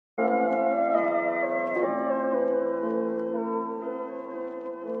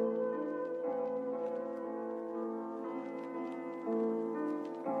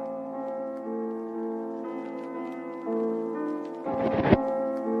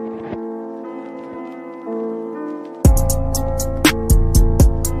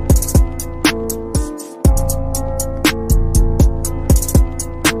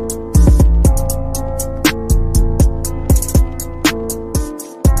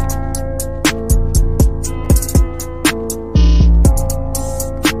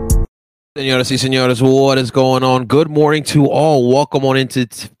Señoras y señores, what is going on? Good morning to all. Welcome on into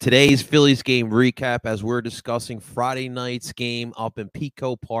today's Phillies game recap as we're discussing Friday night's game up in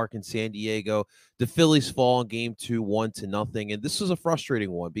Pico Park in San Diego. The Phillies fall in game 2, 1-0. And this was a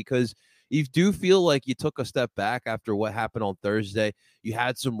frustrating one because you do feel like you took a step back after what happened on Thursday. You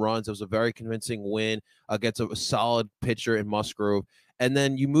had some runs. It was a very convincing win against a solid pitcher in Musgrove. And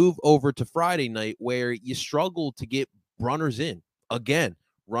then you move over to Friday night where you struggle to get runners in again.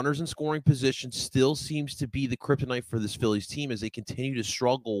 Runners in scoring position still seems to be the kryptonite for this Phillies team as they continue to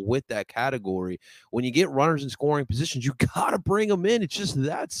struggle with that category. When you get runners in scoring positions, you got to bring them in. It's just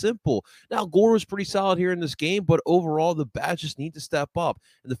that simple. Now, Gore was pretty solid here in this game, but overall, the bats just need to step up.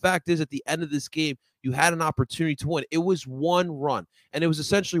 And the fact is, at the end of this game, you had an opportunity to win. It was one run, and it was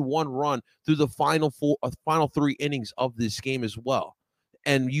essentially one run through the final 3 innings of this game as well.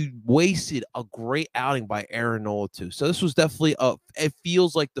 And you wasted a great outing by Aaron Nola too. So this was definitely it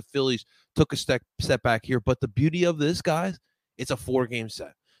feels like the Phillies took a step back here. But the beauty of this, guys, it's a 4-game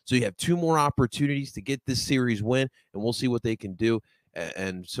set. So you have 2 more opportunities to get this series win, and we'll see what they can do.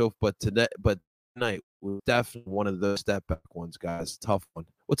 But tonight was definitely one of those step back ones, guys. Tough one.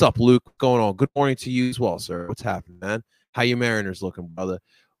 What's up, Luke? What's going on? Good morning to you as well, sir. What's happening, man? How you Mariners looking, brother?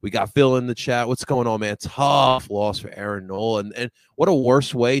 We got Phil in the chat. What's going on, man? Tough loss for Aaron Nola. And what a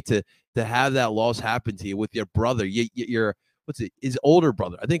worse way to have that loss happen to you with your brother. Your his older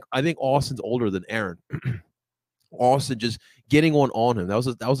brother. I think Austin's older than Aaron. Austin just getting one on him. That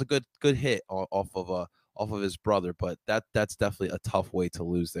was a good hit off of his brother, but that's definitely a tough way to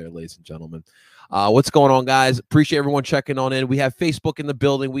lose there, ladies and gentlemen. What's going on, guys? Appreciate everyone checking on in. We have Facebook in the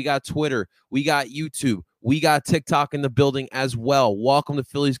building. We got Twitter. We got YouTube. We got TikTok in the building as well. Welcome to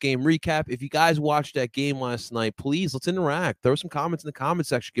Phillies game recap. If you guys watched that game last night, please let's interact. Throw some comments in the comment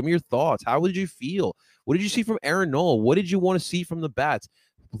section. Give me your thoughts. How did you feel? What did you see from Aaron Nola? What did you want to see from the bats?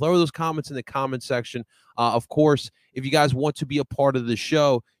 Throw those comments in the comment section. Of course, if you guys want to be a part of the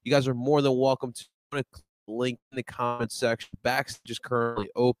show, you guys are more than welcome to link in the comment section. Backstage is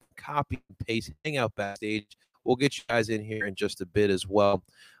currently open. Copy and paste. Hang out backstage. We'll get you guys in here in just a bit as well.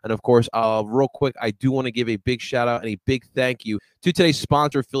 And, of course, real quick, I do want to give a big shout-out and a big thank you to today's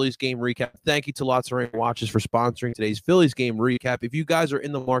sponsor, Phillies Game Recap. Thank you to Lots of Rain Watches for sponsoring today's Phillies Game Recap. If you guys are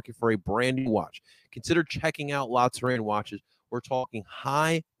in the market for a brand-new watch, consider checking out Lots of Rain Watches. We're talking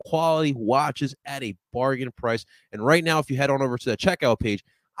high-quality watches at a bargain price. And right now, if you head on over to the checkout page,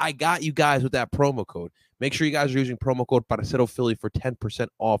 I got you guys with that promo code. Make sure you guys are using promo code Parcero Philly for 10%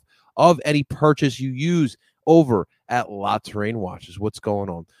 off of any purchase you use over at La Terrain Watches. What's going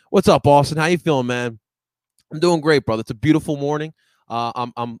on? What's up, Austin? How you feeling, man? I'm doing great, brother. It's a beautiful morning.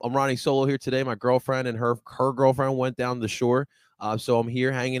 I'm riding solo here today. My girlfriend and her girlfriend went down the shore, so I'm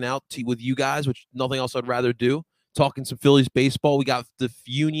here hanging out with you guys, which nothing else I'd rather do. Talking some Phillies baseball. We got the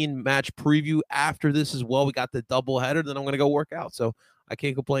Union match preview after this as well. We got the doubleheader. Then I'm gonna go work out. So I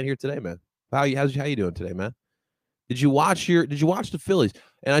can't complain here today, man. How you doing today, man? Did you watch the Phillies?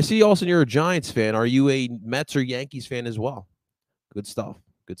 And I see also you're a Giants fan. Are you a Mets or Yankees fan as well? Good stuff.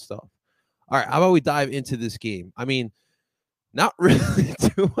 Good stuff. All right, how about we dive into this game? I mean, not really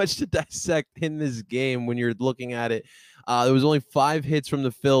too much to dissect in this game when you're looking at it. There was only 5 hits from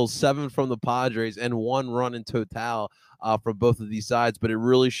the Phils, 7 from the Padres, and 1 run in total from both of these sides. But it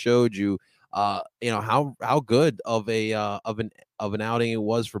really showed you, how good of an outing it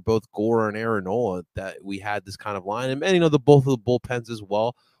was for both Gore and Aaron Nola that we had this kind of line. And both of the bullpens as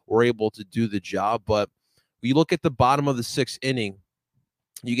well were able to do the job. But when you look at the bottom of the 6th inning,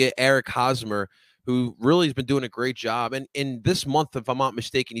 you get Eric Hosmer, who really has been doing a great job. And in this month, if I'm not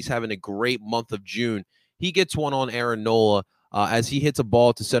mistaken, he's having a great month of June. He gets one on Aaron Nola as he hits a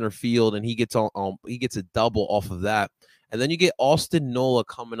ball to center field, and he gets a double off of that. And then you get Austin Nola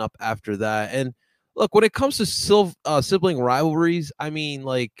coming up after that. And look, when it comes to sibling rivalries, I mean,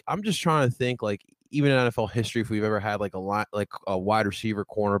 like, I'm just trying to think, like, even in NFL history, if we've ever had like a wide receiver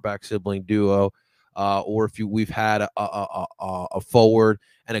cornerback sibling duo, or if we've had a forward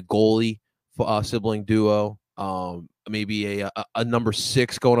and a goalie sibling duo, maybe a number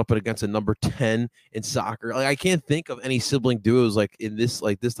 6 going up against a number 10 in soccer. Like, I can't think of any sibling duos like this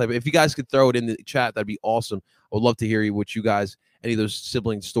type. If you guys could throw it in the chat, that'd be awesome. I would love to hear what you guys, any of those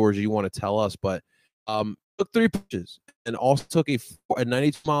sibling stories you want to tell us. But took 3 pitches and also took a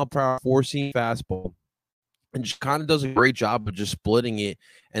 92-mile-per-hour 4-seam fastball and just kind of does a great job of just splitting it.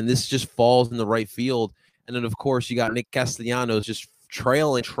 And this just falls in the right field. And then, of course, you got Nick Castellanos just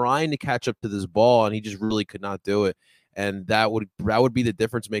trailing, trying to catch up to this ball, and he just really could not do it. And that would be the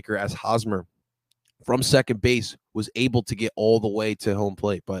difference maker as Hosmer from second base was able to get all the way to home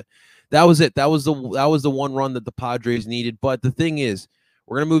plate. But that was it. That was the one run that the Padres needed. But the thing is,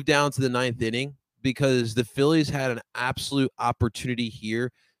 We're going to move down to the ninth inning because the Phillies had an absolute opportunity here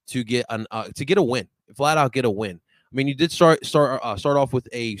to get a win, flat out get a win. I mean, you did start off with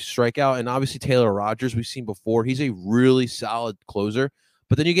a strikeout, and obviously Taylor Rogers we've seen before. He's a really solid closer.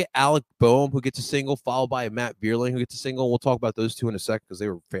 But then you get Alec Boehm, who gets a single, followed by Matt Vierling, who gets a single. We'll talk about those two in a second because they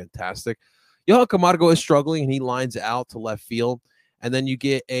were fantastic. Johan Camargo is struggling, and he lines out to left field. And then you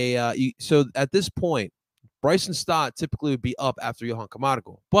get so at this point, Bryson Stott typically would be up after Johan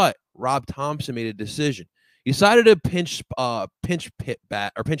Camargo, but Rob Thompson made a decision. He decided to pinch hit.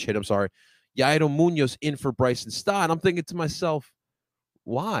 I'm sorry, Yairo Munoz in for Bryson Stott. And I'm thinking to myself,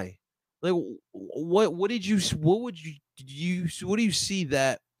 why? Like, what do you see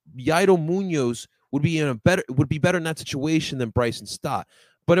that Yairo Munoz would be better in that situation than Bryson Stott?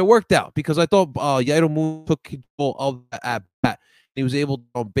 But it worked out because I thought Yairo Munoz took control of that at bat. He was able to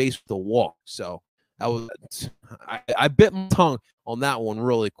on base with a walk. So I bit my tongue on that one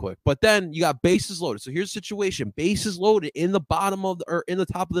really quick. But then you got bases loaded. So here's the situation: bases loaded in the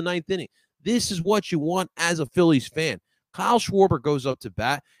top of the ninth inning. This is what you want as a Phillies fan. Kyle Schwarber goes up to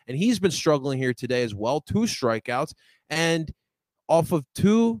bat, and he's been struggling here today as well. 2 strikeouts, and off of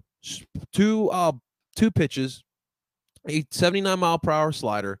two pitches, a 79-mile-per-hour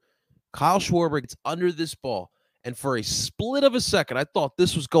slider, Kyle Schwarber gets under this ball, and for a split of a second, I thought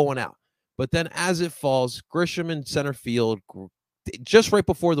this was going out. But then as it falls, Grisham in center field, just right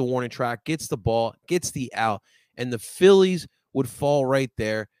before the warning track, gets the ball, gets the out, and the Phillies would fall right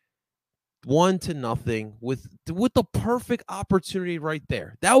there, 1-0 with the perfect opportunity right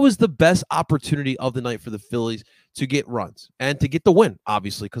there. That was the best opportunity of the night for the Phillies to get runs and to get the win,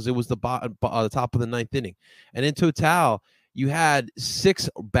 obviously, because it was the top of the ninth inning. And in total, you had 6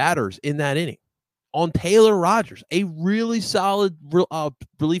 batters in that inning on Taylor Rogers, a really solid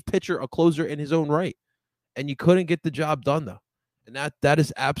relief pitcher, a closer in his own right. And you couldn't get the job done, though. And that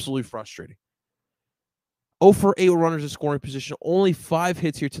is absolutely frustrating. 0 for 8 runners in scoring position, only 5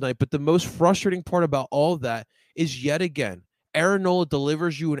 hits here tonight. But the most frustrating part about all of that is, yet again, Aaron Nola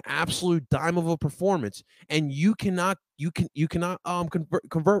delivers you an absolute dime of a performance, and you cannot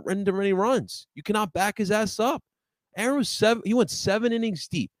convert into any runs. You cannot back his ass up. Aaron was 7. He went 7 innings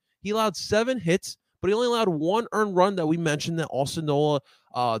deep. He allowed 7 hits, but he only allowed 1 earned run that we mentioned, that Austin Nola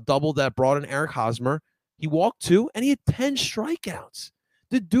double that brought in Eric Hosmer. He walked 2, and he had 10 strikeouts.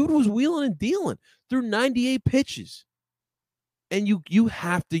 The dude was wheeling and dealing through 98 pitches. And you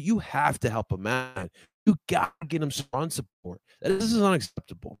have to help him out. You got to get him some run support. This is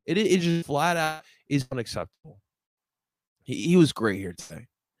unacceptable. It just flat out is unacceptable. He was great here today.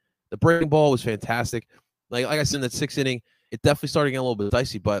 The breaking ball was fantastic. Like I said, in that 6th inning, it definitely started getting a little bit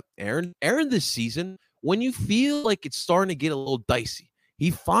dicey. But Aaron this season, when you feel like it's starting to get a little dicey, he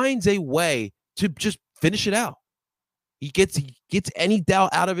finds a way to just finish it out. He gets any doubt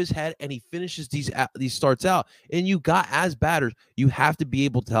out of his head, and he finishes these starts out. And you got, as batters, you have to be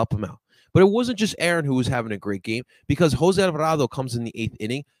able to help him out. But it wasn't just Aaron who was having a great game, because Jose Alvarado comes in the 8th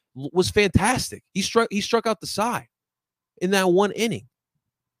inning, was fantastic. He struck out the side in that 1 inning,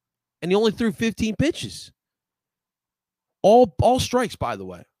 and he only threw 15 pitches. All strikes, by the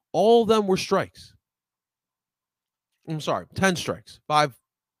way. All of them were strikes. I'm sorry, 10 strikes. 5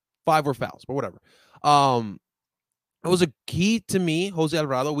 were fouls, but whatever. It was a key to me, Jose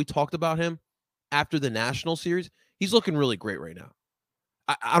Alvarado. We talked about him after the National Series. He's looking really great right now.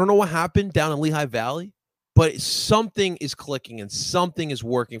 I don't know what happened down in Lehigh Valley, but something is clicking and something is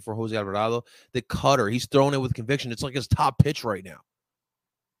working for Jose Alvarado. The cutter, he's throwing it with conviction. It's like his top pitch right now.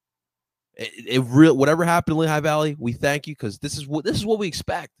 Whatever happened in Lehigh Valley, we thank you, because this is what we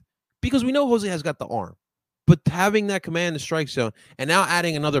expect, because we know Jose has got the arm. But having that command in the strike zone and now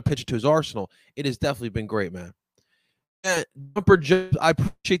adding another pitcher to his arsenal, it has definitely been great, man. And Jumper Jones, I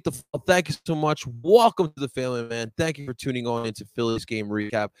appreciate the fall. Thank you so much. Welcome to the family, man. Thank you for tuning on into Phillies game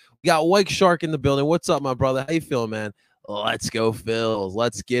recap. We got White Shark in the building. What's up, my brother? How you feeling, man? Let's go, Phils.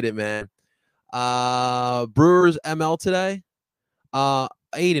 Let's get it, man. Brewers ML today.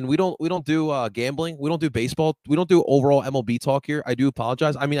 Aiden, we don't do gambling. We don't do baseball. We don't do overall MLB talk here. I do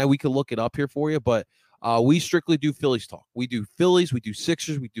apologize. I mean, we could look it up here for you, but we strictly do Phillies talk. We do Phillies, we do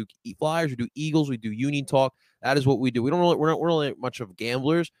Sixers, we do Flyers, we do Eagles, we do Union talk. That is what we do. We're not really much of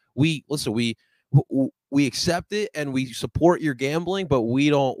gamblers. We accept it and we support your gambling, but we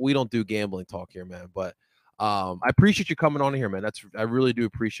don't do gambling talk here, man. But I appreciate you coming on here, man. I really do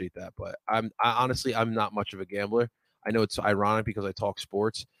appreciate that. But honestly, I'm not much of a gambler. I know it's ironic because I talk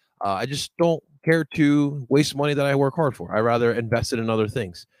sports. I just don't care to waste money that I work hard for. I rather invest it in other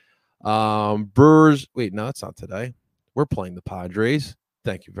things. Brewers. Wait, no, that's not today. We're playing the Padres.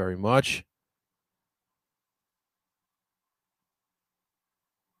 Thank you very much.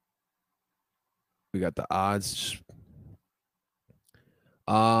 We got the odds.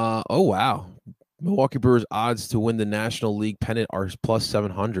 Oh wow. Milwaukee Brewers odds to win the National League pennant are plus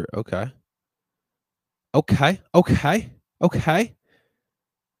 700. Okay. Okay. Okay. Okay.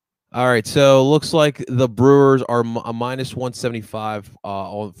 All right. So looks like the Brewers are a minus 175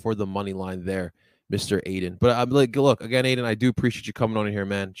 for the money line there, Mr. Aiden. But I'm like, look, again, Aiden, I do appreciate you coming on in here,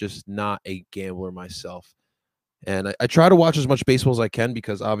 man. Just not a gambler myself. And I try to watch as much baseball as I can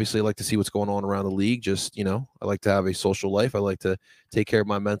because obviously I like to see what's going on around the league. Just, I like to have a social life. I like to take care of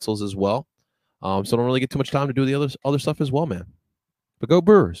my mentals as well. So I don't really get too much time to do the other stuff as well, man. But go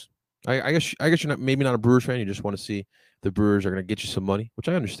Brewers. I guess you're not maybe not a Brewers fan. You just want to see the Brewers are going to get you some money, which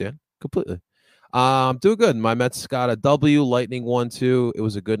I understand completely. Doing good. My Mets got a W. Lightning 1-2. It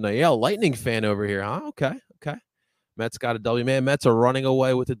was a good night. Yeah, Lightning fan over here, huh? Okay, okay. Mets got a W. Man, Mets are running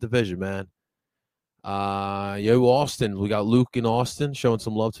away with the division, man. Yo, Austin. We got Luke and Austin showing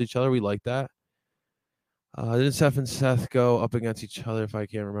some love to each other. We like that. Didn't Seth and Seth go up against each other? If I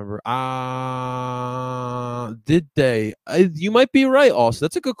can't remember, did they? You might be right, Austin.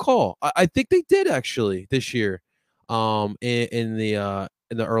 That's a good call. I think they did actually this year. In the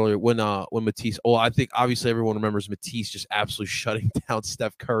earlier when Matisse. Well, I think obviously everyone remembers Matisse just absolutely shutting down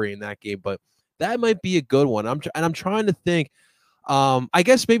Steph Curry in that game, but that might be a good one. I'm trying to think. I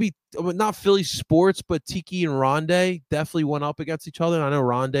guess maybe not Philly sports, but Tiki and Rondé definitely went up against each other. And I know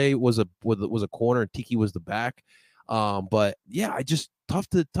Rondé was a corner and Tiki was the back. But yeah, I just tough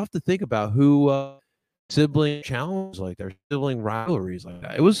to think about who sibling challenges like their sibling rivalries like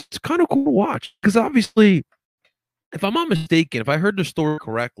that. It's kind of cool to watch because obviously, if I'm not mistaken, if I heard the story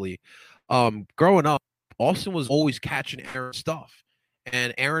correctly, growing up, Austin was always catching Aaron's stuff,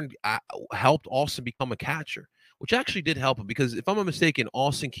 and Aaron helped Austin become a catcher, which actually did help him because if I'm not mistaken,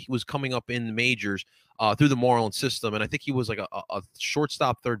 Austin was coming up in the majors through the Marlins system, and I think he was like a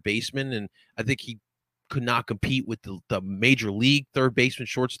shortstop, third baseman, and I think he could not compete with the major league third baseman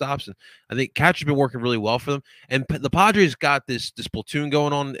shortstops, and I think catcher's been working really well for them. And the Padres got this platoon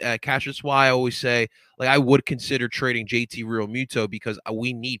going on at catcher. That's why I always say, like, I would consider trading JT Realmuto because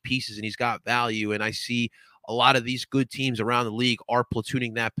we need pieces and he's got value. And I see a lot of these good teams around the league are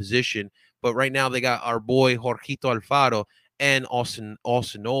platooning that position. But right now they got our boy Jorgito Alfaro and Austin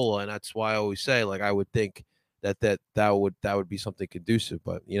Nola, and that's why I always say, like, I would think that would be something conducive.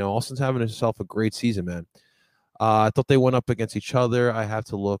 But Austin's having himself a great season, man. I thought they went up against each other. I have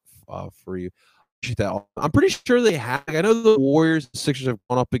to look for you. I'm pretty sure they have. I know the Warriors and Sixers have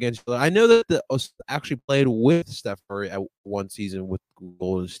gone up against each other. I know that the actually played with Steph Curry at one season with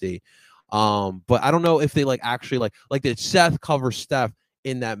Golden State. But I don't know if they actually did Seth cover Steph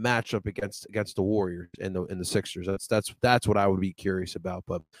in that matchup against the Warriors and the Sixers. That's what I would be curious about.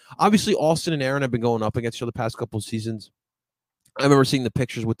 But obviously, Austin and Aaron have been going up against each other the past couple of seasons. I remember seeing the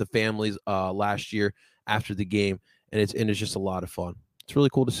pictures with the families last year after the game, and it's just a lot of fun. It's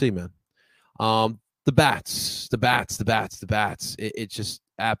really cool to see, man. The bats. It's just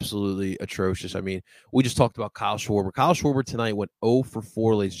absolutely atrocious. I mean, we just talked about Kyle Schwarber. Kyle Schwarber tonight went 0 for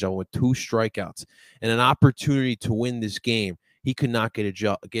 4, ladies and gentlemen, with 2 strikeouts and an opportunity to win this game. He could not get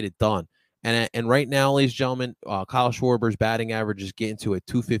it done. And right now, ladies and gentlemen, Kyle Schwarber's batting average is getting to a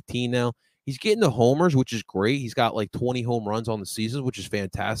 215 now. He's getting the homers, which is great. He's got like 20 home runs on the season, which is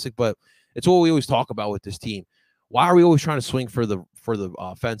fantastic. But it's what we always talk about with this team. Why are we always trying to swing for the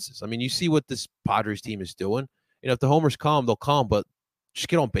fences? I mean, you see what this Padres team is doing. If the homers come, they'll come, but just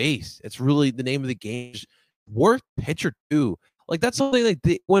get on base. It's really the name of the game. Just work pitcher too. Like that's something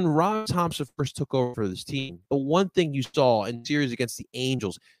like when Ron Thompson first took over for this team, the one thing you saw in series against the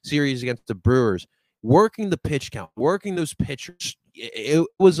Angels, series against the Brewers, working the pitch count, working those pitchers. It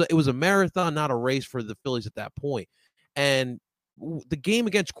was a marathon, not a race for the Phillies at that point. And the game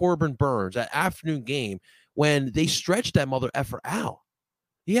against Corbin Burns, that afternoon game, when they stretched that mother effer out,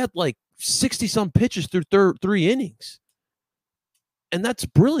 he had like 60-some pitches through 3 innings. And that's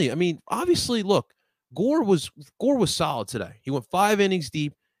brilliant. I mean, obviously, look, Gore was solid today. He went 5 innings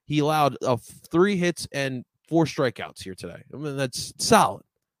deep. He allowed 3 hits and 4 strikeouts here today. I mean, that's solid.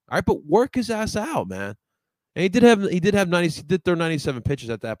 All right, but work his ass out, man. And he did have 90. He did throw 97 pitches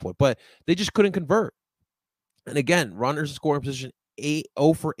at that point, but they just couldn't convert. And again, runners scoring position 0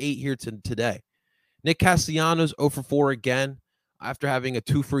 for 8 here today. Nick Castellanos 0 for 4 again after having a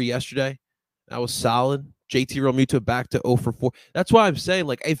 2 for yesterday. That was solid. JT Realmuto back to 0 for 4. That's why I'm saying,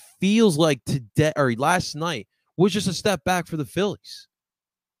 like, it feels like today or last night was just a step back for the Phillies.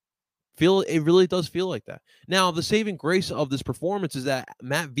 It really does feel like that. Now, the saving grace of this performance is that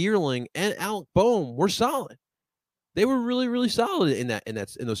Matt Vierling and Alec Bohm were solid. They were really, really solid in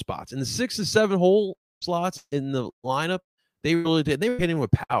those spots. In the 6 and 7 hole slots in the lineup, they really did. They were hitting with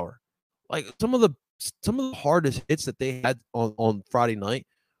power. Like some of the hardest hits that they had on Friday night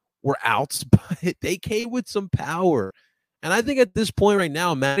were outs, but they came with some power. And I think at this point right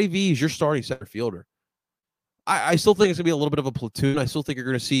now, Matty V is your starting center fielder. I still think it's gonna be a little bit of a platoon. I still think you're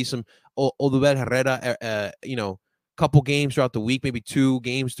gonna see some Odubel Herrera, couple games throughout the week, maybe 2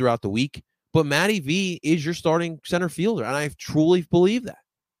 games throughout the week. But Matty V is your starting center fielder, and I truly believe that.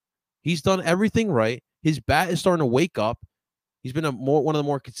 He's done everything right. His bat is starting to wake up. He's been one of the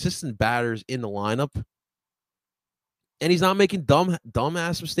more consistent batters in the lineup, and he's not making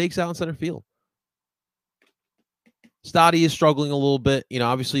dumbass mistakes out in center field. Stoddy is struggling a little bit.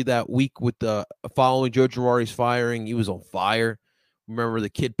 Obviously that week with the following Joe Girardi's firing, he was on fire. Remember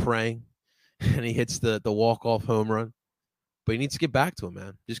the kid praying, and he hits the walk-off home run. But he needs to get back to him,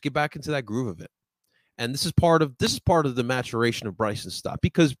 man. Just get back into that groove of it. And this is part of the maturation of Bryson Stott,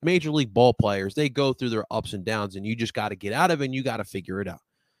 because Major League ball players, they go through their ups and downs, and you just got to get out of it, and you got to figure it out.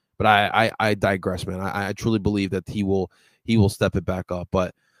 But I digress, man. I truly believe that he will step it back up.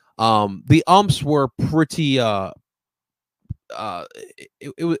 But the umps were pretty it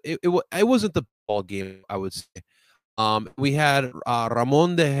wasn't the ball game, I would say. We had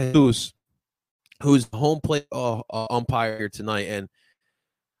Ramon de Jesus, who's the home plate umpire here tonight, and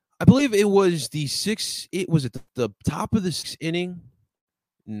I believe it was the sixth. It was at the top of the 6th inning.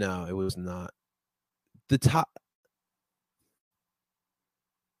 No, it was not the top.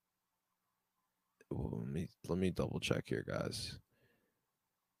 Let me double check here, guys.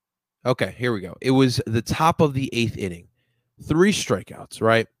 Okay, here we go. It was the top of the 8th inning. 3 strikeouts,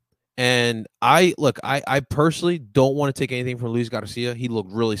 right? And I personally don't want to take anything from Luis Garcia. He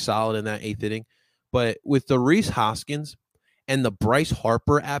looked really solid in that 8th inning. But with the Rhys Hoskins and the Bryce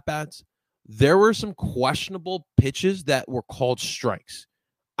Harper at-bats, there were some questionable pitches that were called strikes.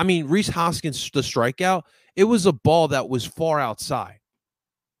 I mean, Rhys Hoskins, the strikeout, it was a ball that was far outside.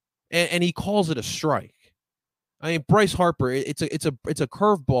 And he calls it a strike. I mean, Bryce Harper, it's a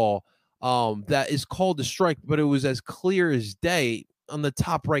curveball that is called a strike, but it was as clear as day on the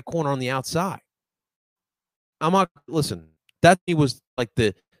top right corner on the outside. Listen, that was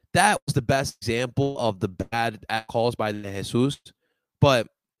the best example of the bad calls by the Jesus, but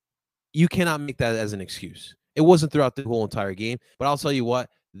you cannot make that as an excuse. It wasn't throughout the whole entire game, but I'll tell you what,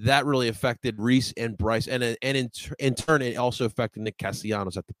 that really affected Rhys and Bryce, and in turn, it also affected Nick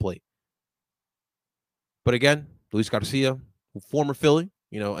Castellanos at the plate. But again, Luis Garcia, former Philly,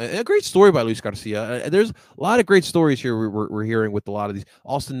 a great story by Luis Garcia. There's a lot of great stories here we're hearing with a lot of these.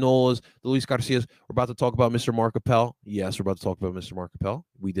 Austin Nolas, the Luis Garcias. We're about to talk about Mr. Mark Appel. Yes, we're about to talk about Mr. Mark Appel.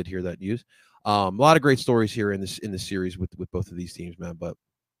 We did hear that news. A lot of great stories here in this series with both of these teams, man. But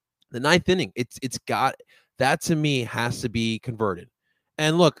the 9th inning, it's got that, to me, has to be converted.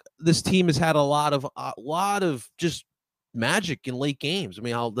 And look, this team has had a lot of just magic in late games. I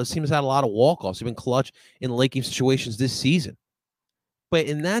mean, this team has had a lot of walk-offs. They've been clutch in late game situations this season. But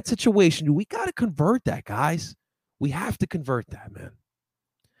in that situation, we got to convert that, guys. We have to convert that,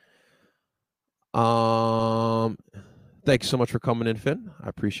 man. Thanks so much for coming in, Finn. I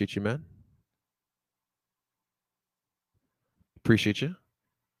appreciate you, man. Appreciate you.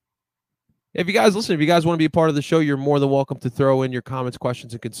 If you guys want to be a part of the show, you're more than welcome to throw in your comments,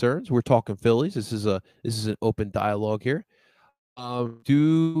 questions, and concerns. We're talking Phillies. This is an open dialogue here. I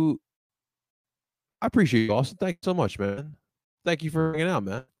appreciate you, Austin. Thank you so much, man. Thank you for hanging out,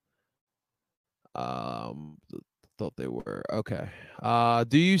 man. Thought they were okay.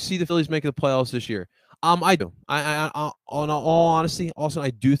 Do you see the Phillies making the playoffs this year? I do. I on all honesty, Austin, I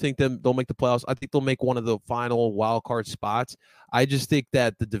do think they'll make the playoffs. I think they'll make one of the final wild card spots. I just think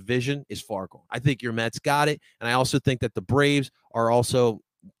that the division is far gone. I think your Mets got it, and I also think that the Braves are also.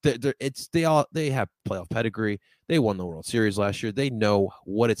 They have playoff pedigree. They won the World Series last year. They know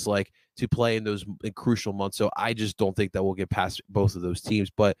what it's like to play in those crucial months. So I just don't think that we'll get past both of those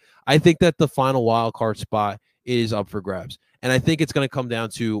teams. But I think that the final wild card spot is up for grabs, and I think it's going to come down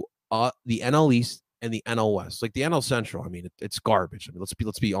to the NL East and the NL West. Like the NL Central, I mean, it's garbage. I mean,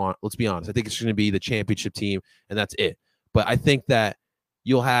 let's be honest. I think it's going to be the championship team, and that's it. But I think that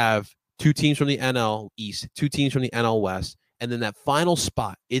you'll have 2 teams from the NL East, 2 teams from the NL West. And then that final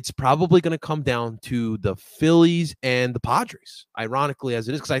spot, it's probably going to come down to the Phillies and the Padres, ironically as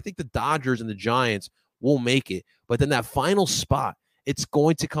it is, because I think the Dodgers and the Giants will make it. But then that final spot, it's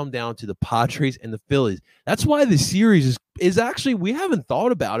going to come down to the Padres and the Phillies. That's why the series is actually, we haven't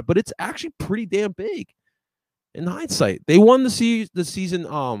thought about it, but it's actually pretty damn big in hindsight. They won they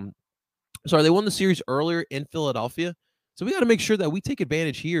won the series earlier in Philadelphia. So we got to make sure that we take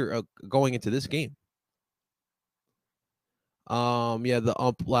advantage here going into this game. Yeah, the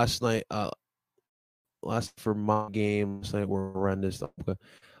ump last night, for my game last night were horrendous.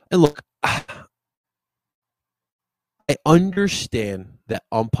 And look, I understand that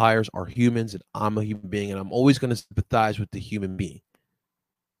umpires are humans and I'm a human being and I'm always going to sympathize with the human being.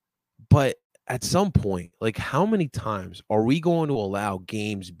 But at some point, like how many times are we going to allow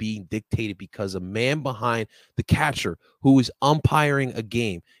games being dictated because a man behind the catcher who is umpiring a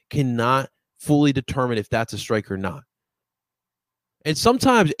game cannot fully determine if that's a strike or not? And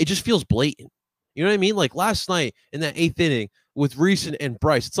sometimes it just feels blatant. You know what I mean? Like last night in that 8th inning with Reese and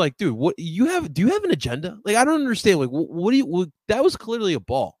Bryce, it's like, dude, what you have? Do you have an agenda? Like, I don't understand. Like, what do you? That was clearly a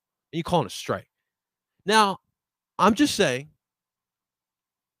ball, and you call it a strike. Now, I'm just saying,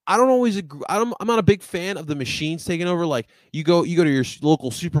 I don't always agree. I'm not a big fan of the machines taking over. Like, you go to your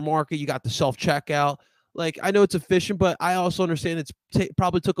local supermarket, you got the self checkout. Like, I know it's efficient, but I also understand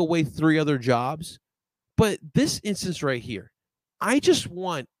probably took away 3 other jobs. But this instance right here, I just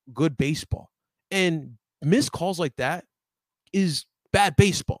want good baseball. And missed calls like that is bad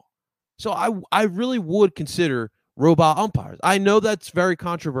baseball. So I really would consider robot umpires. I know that's very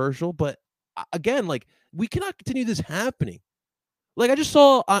controversial, but again, like we cannot continue this happening. Like I just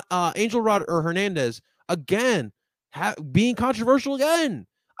saw Angel Rod or Hernandez again being controversial again.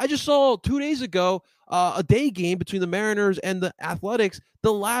 I just saw 2 days ago a day game between the Mariners and the Athletics.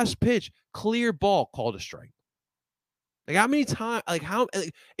 The last pitch, clear ball, called a strike. Like how many times? Like how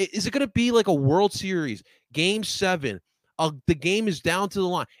is it going to be like a World Series Game 7? The game is down to the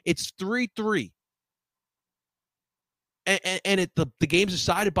line. It's 3-3, and the game's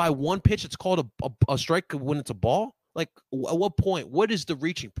decided by one pitch. It's called a strike when it's a ball. Like at what point? What is the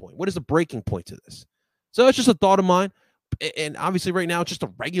reaching point? What is the breaking point to this? So it's just a thought of mine. And obviously, right now it's just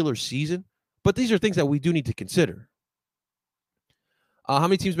a regular season, but these are things that we do need to consider. How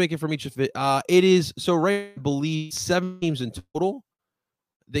many teams make it from each of it? It is so right. I believe 7 teams in total.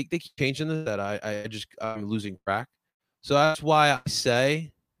 They keep changing this. That I'm losing track. So that's why I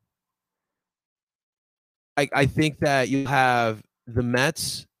say I think that you have the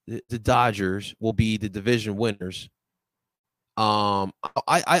Mets, the Dodgers will be the division winners.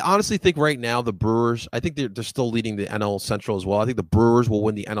 I honestly think right now the Brewers, I think they're still leading the NL Central as well. I think the Brewers will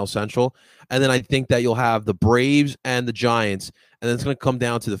win the NL Central, and then I think that you'll have the Braves and the Giants, and then it's going to come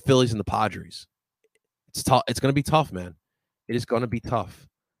down to the Phillies and the Padres. It's tough. It's going to be tough, man. It is going to be tough.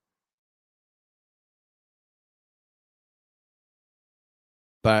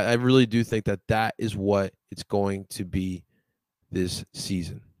 But I really do think that that is what it's going to be this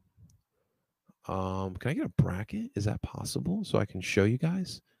season. Can I get a bracket? Is that possible? So I can show you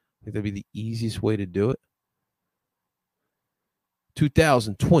guys? I think that'd be the easiest way to do it.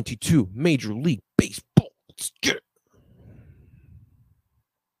 2022 Major League Baseball. Let's get it.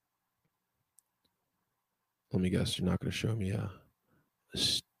 Let me guess, you're not going to show me a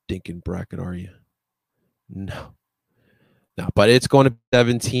stinking bracket, are you? No. No, but it's going to be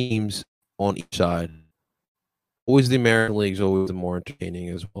 7 teams on each side. Always the American League's always the more entertaining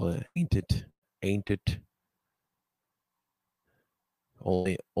as well. Ain't it? Ain't it?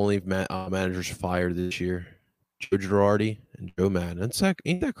 Only managers fired this year. Joe Girardi and Joe Madden.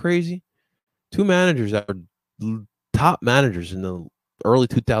 Ain't that crazy? 2 managers that were top managers in the early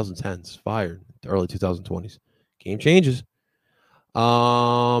 2010s fired, the early 2020s. Game changes.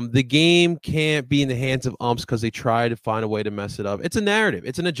 The game can't be in the hands of umps because they try to find a way to mess it up. It's a narrative.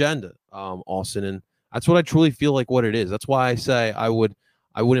 It's an agenda, Austin, and that's what I truly feel like what it is. That's why I say I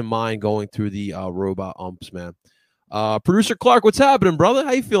wouldn't mind going through the robot umps, man. Producer Clark, what's happening, brother?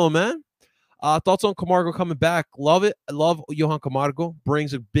 How you feeling, man? Thoughts on Camargo coming back? Love it. I love Johan Camargo.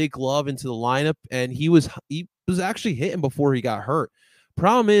 Brings a big glove into the lineup, and he was actually hitting before he got hurt.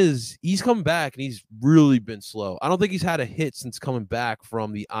 Problem is, he's coming back, and he's really been slow. I don't think he's had a hit since coming back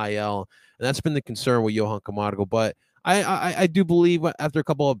from the IL, and that's been the concern with Johan Camargo. But I do believe after a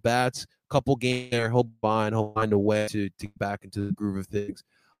couple of bats, couple games there, he'll find a way to get back into the groove of things.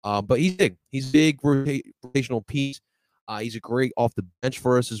 But he's big. He's a big rotational piece. He's a great off the bench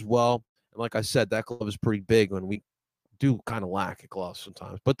for us as well. And like I said, that glove is pretty big when we do kind of lack a glove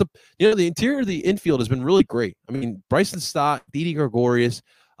sometimes. But the interior of the infield has been really great. I mean, Bryson Stott, Didi Gregorius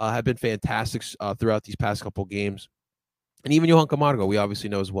have been fantastic throughout these past couple games. And even Johan Camargo, we obviously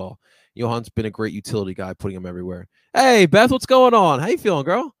know as well. Johan's been a great utility guy, putting him everywhere. Hey, Beth, what's going on? How you feeling,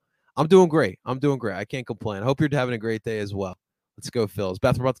 girl? I'm doing great. I can't complain. I hope you're having a great day as well. Let's go, Phils.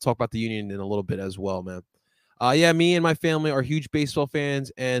 Beth, we're about to talk about the Union in a little bit as well, man. Yeah, me and my family are huge baseball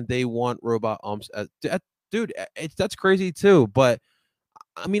fans, and they want robot umps. Dude, that's crazy too. But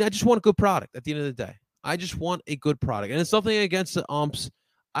I mean, I just want a good product at the end of the day. I just want a good product, and it's nothing against the umps.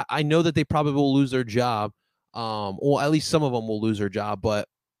 I know that they probably will lose their job, or at least some of them will lose their job. But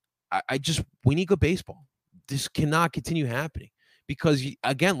we need good baseball. This cannot continue happening. because,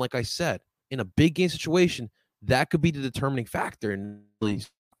 again, like I said, in a big game situation, that could be the determining factor in Phillies.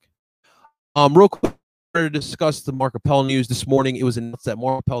 Real quick, to discuss the Mark Appel news this morning. It was announced that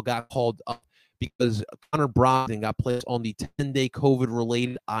Mark Appel got called up because Connor Brogdon got placed on the 10-day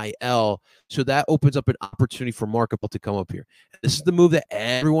COVID-related IL. So that opens up an opportunity for Mark Appel to come up here. This is the move that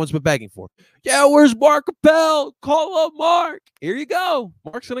everyone's been begging for. Yeah, where's Mark Appel? Call up Mark. Here you go.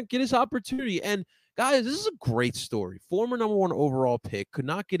 Mark's going to get his opportunity. And guys, this is a great story. Former number 1 overall pick could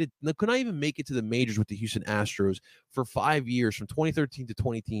not even make it to the majors with the Houston Astros for 5 years, from 2013 to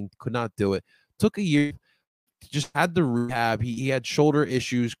 2018. Could not do it. Took a year, just had the rehab. He had shoulder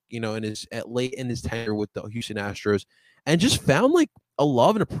issues, late in his tenure with the Houston Astros, and just found like a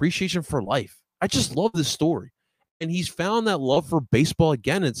love and appreciation for life. I just love this story. And he's found that love for baseball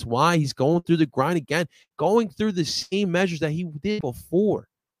again. It's why he's going through the grind again, going through the same measures that he did before.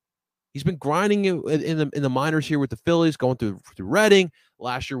 He's been grinding it in the minors here with the Phillies, going through Reading,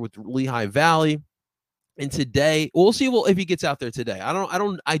 last year with Lehigh Valley. And today, we'll see if he gets out there today.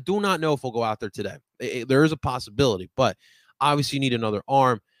 I do not know if he'll go out there today. There is a possibility, but obviously you need another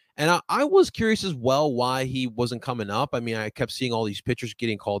arm. And I was curious as well why he wasn't coming up. I mean, I kept seeing all these pitchers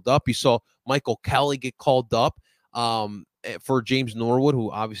getting called up. You saw Michael Kelly get called up for James Norwood, who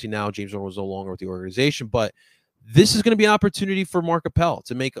obviously now James Norwood is no longer with the organization. But this is going to be an opportunity for Mark Appel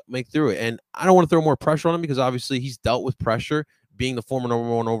to make through it. And I don't want to throw more pressure on him because obviously he's dealt with pressure being the former number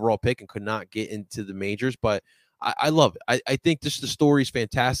 1 overall pick and could not get into the majors. But I love it. I think the story is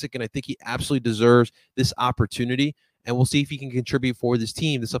fantastic, and I think he absolutely deserves this opportunity. And we'll see if he can contribute for this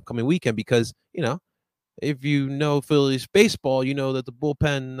team this upcoming weekend because, if you know Phillies baseball, you know that the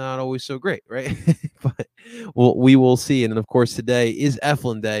bullpen not always so great, right? But we will see. And then, of course, today is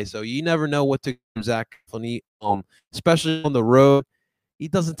Eflin Day, so you never know what to Zach Eflin, especially on the road. He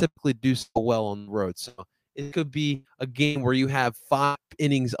doesn't typically do so well on the road, so it could be a game where you have 5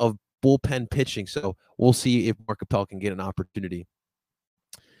 innings of bullpen pitching. So we'll see if Mark Appel can get an opportunity.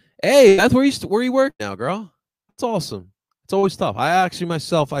 Hey, that's where you work now, girl. It's awesome. It's always tough. I actually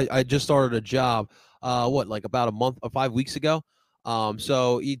myself, I just started a job, like about a month or 5 weeks ago.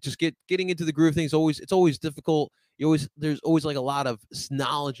 So you just getting into the groove of things. It's always difficult. There's always like a lot of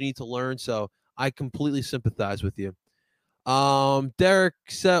knowledge you need to learn. So I completely sympathize with you. Derek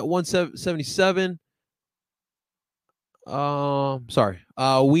set 177. Sorry.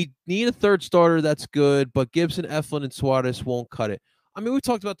 We need a third starter. That's good, but Gibson, Eflin, and Suarez won't cut it. I mean, we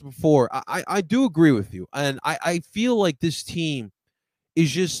talked about it before. I do agree with you, and I feel like this team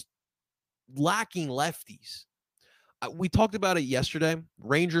is just lacking lefties. We talked about it yesterday.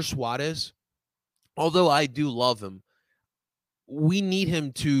 Ranger Suarez, although I do love him, we need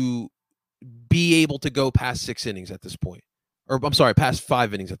him to be able to go past 6 innings at this point. Or I'm sorry, past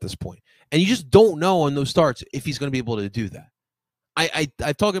 5 innings at this point. And you just don't know on those starts if he's going to be able to do that.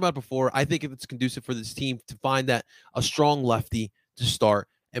 I've talked about it before. I think if it's conducive for this team to find that a strong lefty to start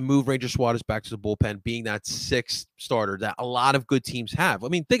and move Ranger Suarez back to the bullpen, being that 6th starter that a lot of good teams have. I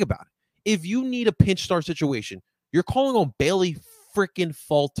mean, think about it. If you need a pinch start situation, you're calling on Bailey freaking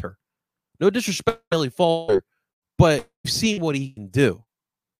Falter. No disrespect to Bailey Falter, but you've seen what he can do.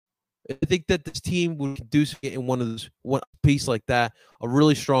 I think that this team would do in one piece like that, a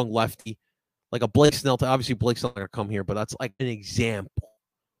really strong lefty, like a Blake Snell. Obviously, Blake's not going to come here, but that's like an example.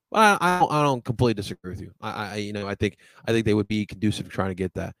 I don't completely disagree with you. I think they would be conducive to trying to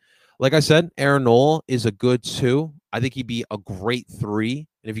get that. Like I said, Aaron Nola is a good 2. I think he'd be a great 3,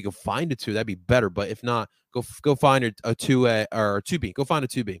 and if you can find a 2, that'd be better. But if not, go find a 2 or a 2B. Go find a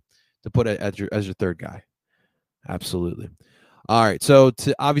 2B to put it as your 3rd guy. Absolutely. All right, so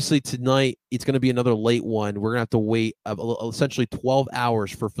obviously tonight it's going to be another late one. We're going to have to wait essentially 12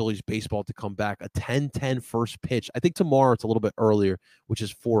 hours for Phillies baseball to come back. A 10-10 first pitch. I think tomorrow it's a little bit earlier, which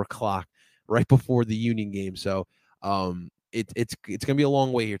is 4 o'clock, right before the Union game. So it's going to be a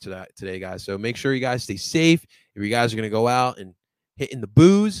long way here today, guys. So make sure you guys stay safe. If you guys are going to go out and hit in the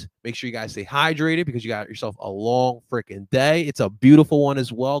booze, make sure you guys stay hydrated because you got yourself a long freaking day. It's a beautiful one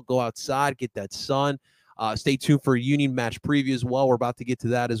as well. Go outside, get that sun. Stay tuned for a Union match preview as well. We're about to get to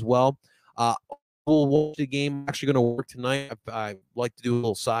that as well. We'll watch the game. I'm actually going to work tonight. I like to do a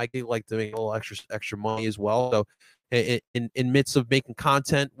little side gig, like to make a little extra money as well. So in midst of making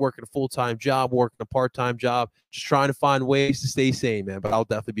content, working a full-time job, working a part-time job, just trying to find ways to stay sane, man. But I'll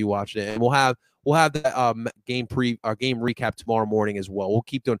definitely be watching it. And we'll have that game recap tomorrow morning as well. We'll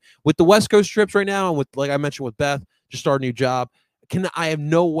keep doing with the West Coast trips right now, and with, like I mentioned, with Beth, just started a new job. I have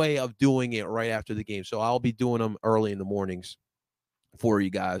no way of doing it right after the game, so I'll be doing them early in the mornings for you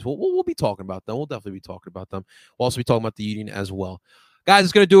guys. We'll be talking about them. We'll definitely be talking about them. We'll also be talking about the Union as well. Guys,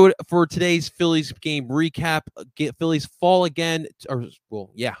 it's going to do it for today's Phillies game recap. Phillies fall again, or well,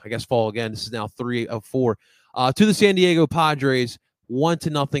 yeah, I guess fall again. This is now 3 of 4 to the San Diego Padres,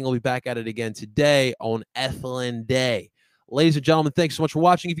 1-0. I'll be back at it again today on Ethlyn Day. Ladies and gentlemen, thanks so much for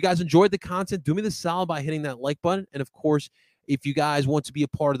watching. If you guys enjoyed the content, do me the solid by hitting that like button. And of course, if you guys want to be a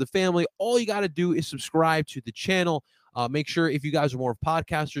part of the family, all you got to do is subscribe to the channel. Make sure if you guys are more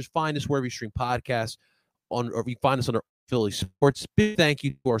podcasters, find us wherever you stream podcasts, or if you find us under Philly Sports. Big thank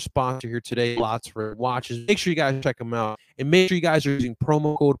you to our sponsor here today, Lots for Watches. Make sure you guys check them out, and make sure you guys are using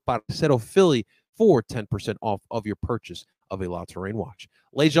promo code Parcero Philly for 10% off of your purchase of a La Terrain watch.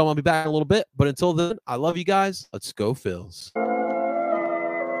 Ladies and gentlemen, I'll be back in a little bit, but until then, I love you guys. Let's go, Phils.